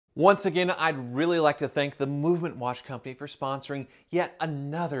Once again, I'd really like to thank the Movement Watch Company for sponsoring yet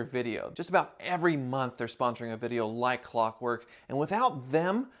another video. Just about every month they're sponsoring a video like clockwork, and without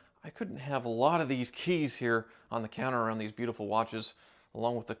them, I couldn't have a lot of these keys here on the counter around these beautiful watches,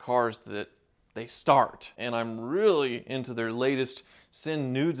 along with the cars that they start. And I'm really into their latest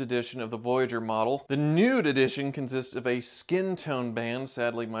Sin Nudes edition of the Voyager model. The Nude edition consists of a skin tone band.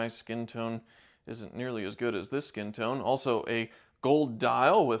 Sadly, my skin tone isn't nearly as good as this skin tone. Also, a gold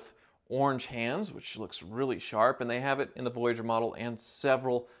dial with orange hands, which looks really sharp, and they have it in the Voyager model and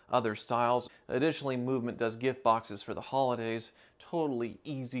several other styles. Additionally, Movement does gift boxes for the holidays. Totally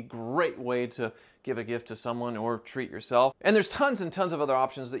easy, great way to give a gift to someone or treat yourself. And there's tons and tons of other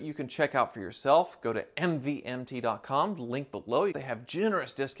options that you can check out for yourself. Go to mvmt.com, link below. They have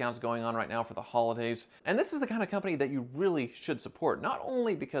generous discounts going on right now for the holidays. And this is the kind of company that you really should support, not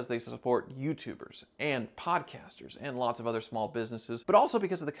only because they support YouTubers and podcasters and lots of other small businesses, but also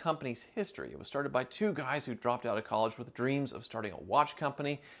because of the company's history. It was started by two guys who dropped out of college with dreams of starting a watch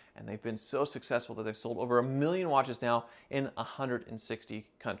company, and they've been so successful that they've sold over 1 million watches now in 160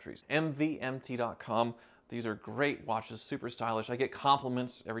 countries. mvmt.com. These are great watches, super stylish. I get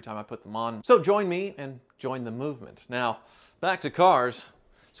compliments every time I put them on. So join me and join the movement. Now, back to cars.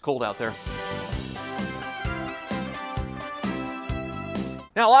 It's cold out there.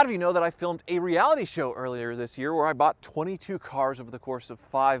 Now, a lot of you know that I filmed a reality show earlier this year where I bought 22 cars over the course of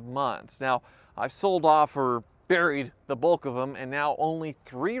 5 months. Now, I've sold off or buried the bulk of them, and now only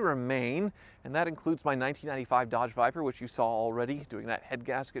 3 remain, and that includes my 1995 Dodge Viper, which you saw already doing that head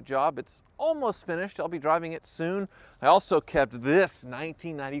gasket job. It's almost finished. I'll be driving it soon. I also kept this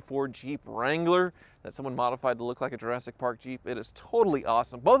 1994 Jeep Wrangler that someone modified to look like a Jurassic Park Jeep. It is totally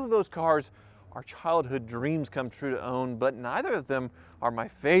awesome. Both of those cars are childhood dreams come true to own, but neither of them are my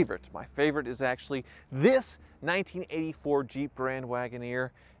favorite. My favorite is actually this 1984 Jeep Grand Wagoneer,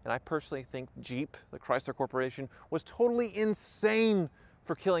 and I personally think Jeep, the Chrysler Corporation, was totally insane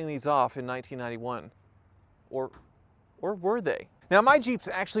for killing these off in 1991. Or were they? Now, my Jeep's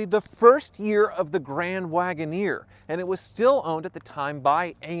actually the first year of the Grand Wagoneer, and it was still owned at the time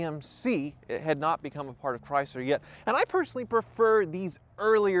by AMC. It had not become a part of Chrysler yet, and I personally prefer these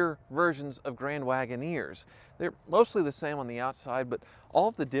earlier versions of Grand Wagoneers. They're mostly the same on the outside, but all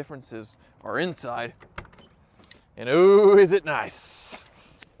of the differences are inside. And oh, is it nice!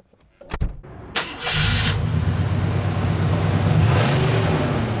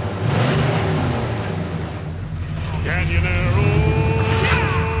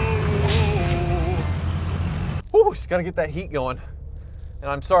 Whew, just gotta get that heat going. And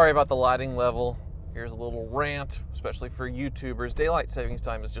I'm sorry about the lighting level. Here's a little rant, especially for YouTubers. Daylight savings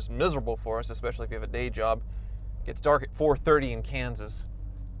time is just miserable for us, especially if you have a day job. It gets dark at 4:30 in Kansas,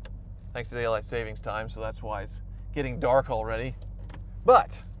 thanks to daylight savings time, so that's why it's getting dark already.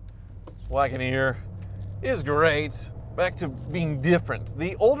 But Wagoneer is great. Back to being different.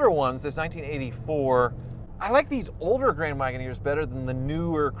 The older ones, this 1984, I like these older Grand Wagoneers better than the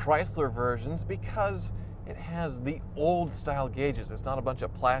newer Chrysler versions because it has the old style gauges. It's not a bunch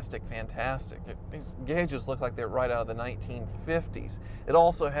of plastic fantastic. These gauges look like they're right out of the 1950s. It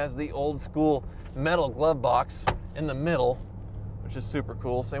also has the old school metal glove box in the middle, which is super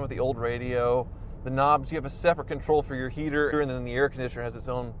cool. Same with the old radio. The knobs, you have a separate control for your heater, and then the air conditioner has its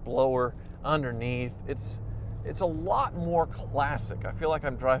own blower underneath. It's a lot more classic. I feel like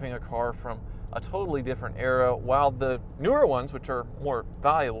I'm driving a car from a totally different era, while the newer ones, which are more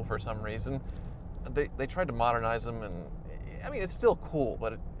valuable for some reason, they tried to modernize them, and I mean, it's still cool,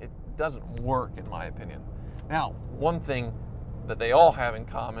 but it doesn't work in my opinion. Now, one thing that they all have in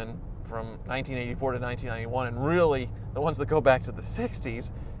common from 1984 to 1991, and really the ones that go back to the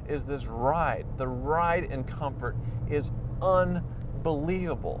 60s, is this ride. The ride and comfort is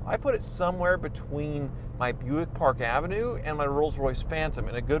unbelievable. I put it somewhere between my Buick Park Avenue and my Rolls-Royce Phantom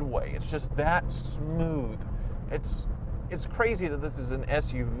in a good way. It's just that smooth. It's crazy that this is an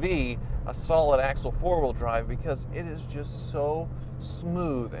SUV, a solid axle four-wheel drive, because it is just so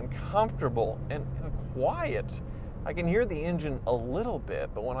smooth and comfortable and quiet. I can hear the engine a little bit,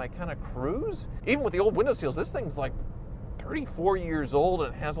 but when I kind of cruise, even with the old window seals, this thing's like 34 years old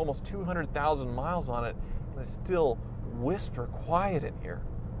and it has almost 200,000 miles on it, and it's still whisper quiet in here.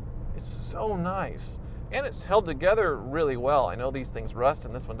 It's so nice. And it's held together really well. I know these things rust,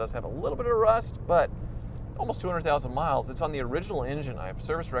 and this one does have a little bit of rust, but almost 200,000 miles. It's on the original engine. I have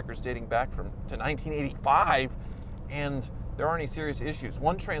service records dating back to 1985, and there aren't any serious issues.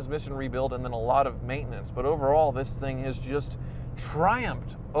 One transmission rebuild and then a lot of maintenance, but overall this thing has just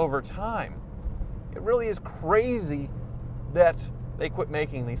triumphed over time. It really is crazy that They quit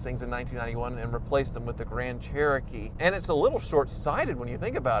making these things in 1991 and replaced them with the Grand Cherokee. And it's a little short-sighted when you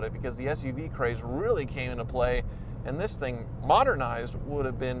think about it, because the SUV craze really came into play, and this thing modernized would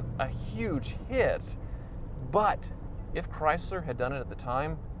have been a huge hit. But if Chrysler had done it at the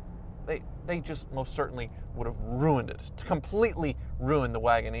time, they just most certainly would have ruined it, completely ruined the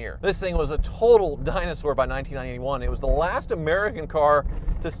Wagoneer. This thing was a total dinosaur by 1991. It was the last American car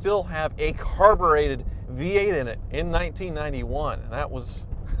to still have a carbureted V8 in it in 1991, and that was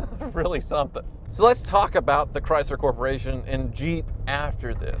really something. So let's talk about the Chrysler Corporation and Jeep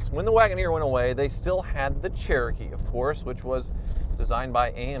after this. When the Wagoneer went away, they still had the Cherokee, of course, which was designed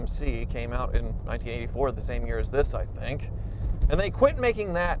by AMC, came out in 1984, the same year as this, I think. And they quit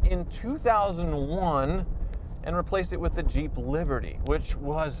making that in 2001 and replaced it with the Jeep Liberty, which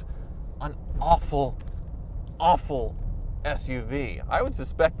was an awful, awful SUV. I would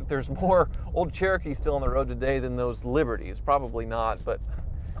suspect that there's more old Cherokees still on the road today than those Liberties. Probably not, but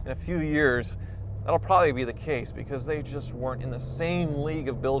in a few years, that'll probably be the case, because they just weren't in the same league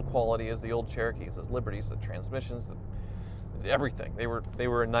of build quality as the old Cherokees, those Liberties, the transmissions, everything. They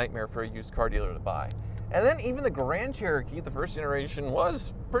were a nightmare for a used car dealer to buy. And then even the Grand Cherokee, the first generation,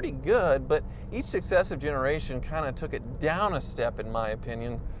 was pretty good, but each successive generation kind of took it down a step, in my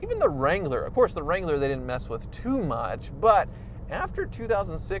opinion. Even the Wrangler, of course the Wrangler they didn't mess with too much, but after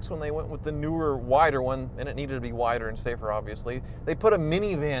 2006, when they went with the newer, wider one, and it needed to be wider and safer, obviously, they put a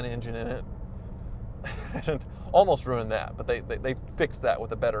minivan engine in it. And almost ruined that, but they fixed that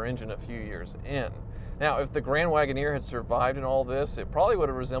with a better engine a few years in. Now, if the Grand Wagoneer had survived in all this, it probably would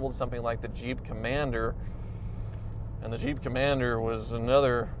have resembled something like the Jeep Commander. And the Jeep Commander was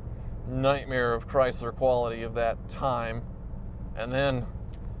another nightmare of Chrysler quality of that time. And then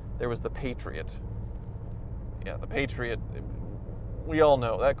there was the Patriot. Yeah, the Patriot, we all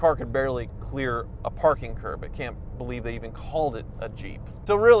know, that car could barely clear a parking curb. I can't believe they even called it a Jeep.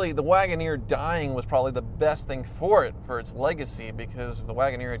 So really, the Wagoneer dying was probably the best thing for it, for its legacy, because if the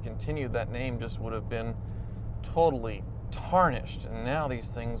Wagoneer had continued, that name just would have been totally tarnished. And now these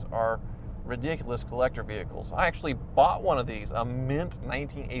things are ridiculous collector vehicles. I actually bought one of these, a mint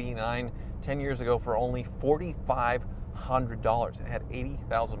 1989, 10 years ago, for only $4,500. It had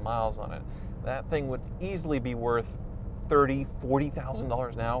 80,000 miles on it. That thing would easily be worth $30,000,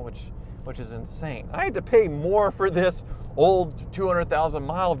 $40,000 now, which is insane. I had to pay more for this old 200,000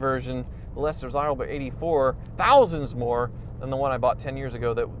 mile version, the less desirable 84, thousands more than the one I bought 10 years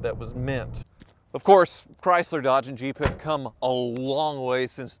ago that was mint. Of course, Chrysler, Dodge, and Jeep have come a long way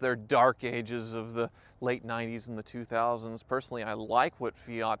since their dark ages of the late 90s and the 2000s. Personally, I like what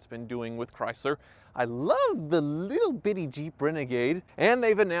Fiat's been doing with Chrysler. I love the little bitty Jeep Renegade, and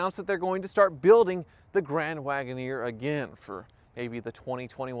they've announced that they're going to start building the Grand Wagoneer again for maybe the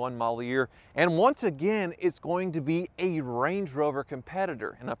 2021 model year. And once again, it's going to be a Range Rover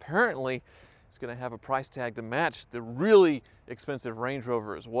competitor. And apparently, it's going to have a price tag to match the really expensive Range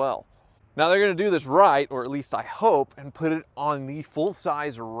Rover as well. Now they're going to do this right, or at least I hope, and put it on the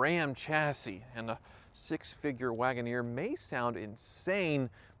full-size Ram chassis. And a six-figure Wagoneer may sound insane,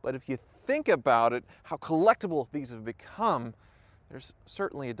 but if you think about it, how collectible these have become, there's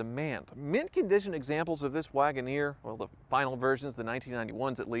certainly a demand. Mint condition examples of this Wagoneer, well, the final versions, the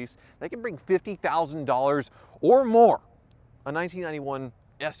 1991s at least, they can bring $50,000 or more. A 1991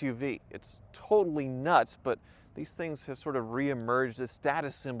 SUV. It's totally nuts, but these things have sort of re-emerged as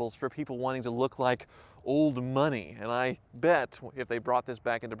status symbols for people wanting to look like old money. And I bet if they brought this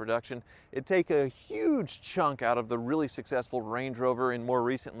back into production, it'd take a huge chunk out of the really successful Range Rover and more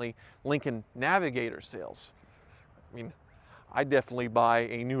recently Lincoln Navigator sales. I mean, I'd definitely buy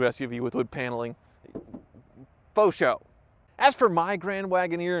a new SUV with wood paneling. Faux show. As for my Grand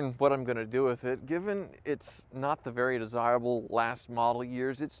Wagoneer and what I'm going to do with it, given it's not the very desirable last model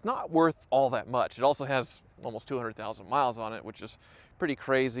years, it's not worth all that much. It also has almost 200,000 miles on it, which is pretty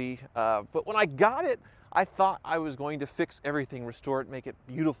crazy. But when I got it, I thought I was going to fix everything, restore it, make it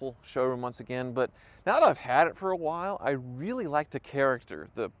beautiful showroom once again. But now that I've had it for a while, I really like the character,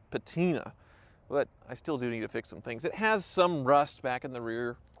 the patina. But I still do need to fix some things. It has some rust back in the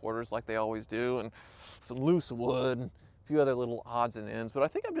rear quarters like they always do, and some loose wood, and a few other little odds and ends. But I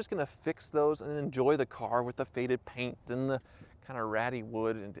think I'm just gonna fix those and enjoy the car with the faded paint and the kind of ratty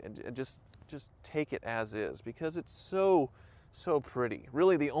wood, and just take it as is, because it's so pretty.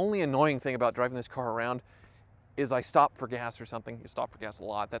 Really, the only annoying thing about driving this car around is I stop for gas or something. You stop for gas a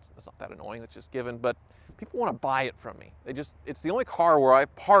lot. That's not that annoying. That's just given. But people want to buy it from me. It's the only car where I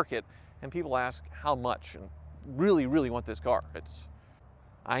park it and people ask how much and really want this car.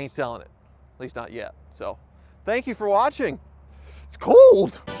 I ain't selling it, at least not yet. So thank you for watching. It's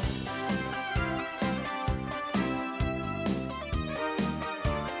cold.